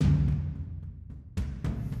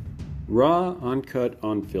Raw, Uncut,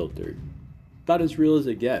 Unfiltered. About as real as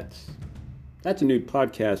it gets. That's a new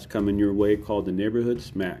podcast coming your way called The Neighborhood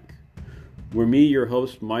Smack, where me, your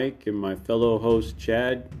host Mike, and my fellow host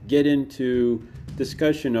Chad get into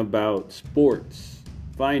discussion about sports,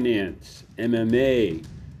 finance, MMA.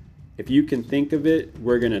 If you can think of it,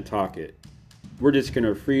 we're going to talk it. We're just going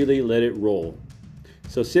to freely let it roll.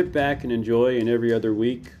 So sit back and enjoy, and every other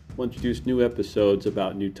week we'll introduce new episodes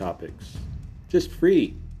about new topics. Just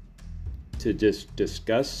free to just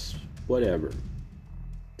discuss whatever.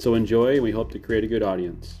 So enjoy, and we hope to create a good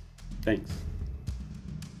audience. Thanks.